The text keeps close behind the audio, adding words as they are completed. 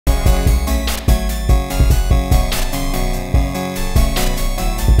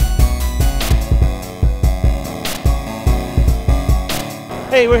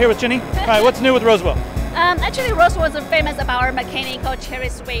Hey, we're here with Jenny. All right, what's new with Rosewill? Actually, Rosewill is famous about our mechanical cherry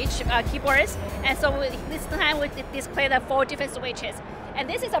switch keyboards, and so this time we displayed the 4 different switches. And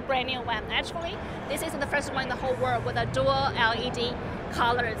this is a brand new one. Actually, this is the first one in the whole world with a dual LED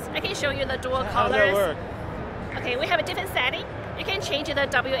colors. I can show you the dual colors. How does that work? Okay, we have a different setting. You can change the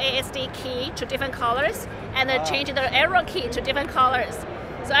WASD key to different colors, and change the arrow key to different colors.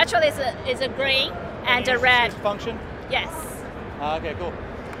 So actually, it's a green and a red. Function? Yes. Okay, cool.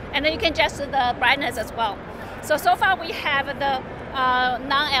 And then you can adjust the brightness as well. So far we have the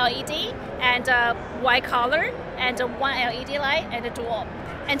non-LED and white color and 1 LED light and a dual.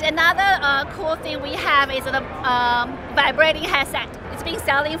 And another cool thing we have is the vibrating headset. It's been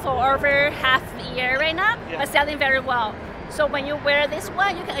selling for over half a year right now, but selling very well. So when you wear this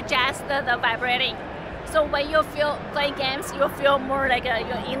one, you can adjust the vibrating. So when you feel playing games, you feel more like you're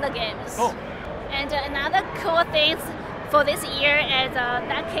in the games. Cool. And another cool thing for this year is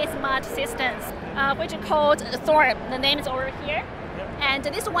that case mod systems, which is called Thorn. The name is over here. And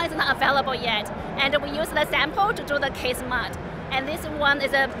this one is not available yet. And we use the sample to do the case mod. And this one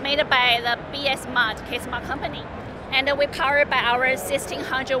is made by the BS Mod, case mod company. And we're powered by our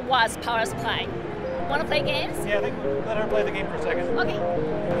 1600 watts power supply. Want to play games? Yeah, I think we'll let her play the game for a second. Okay.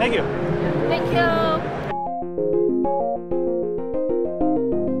 Thank you. Thank you.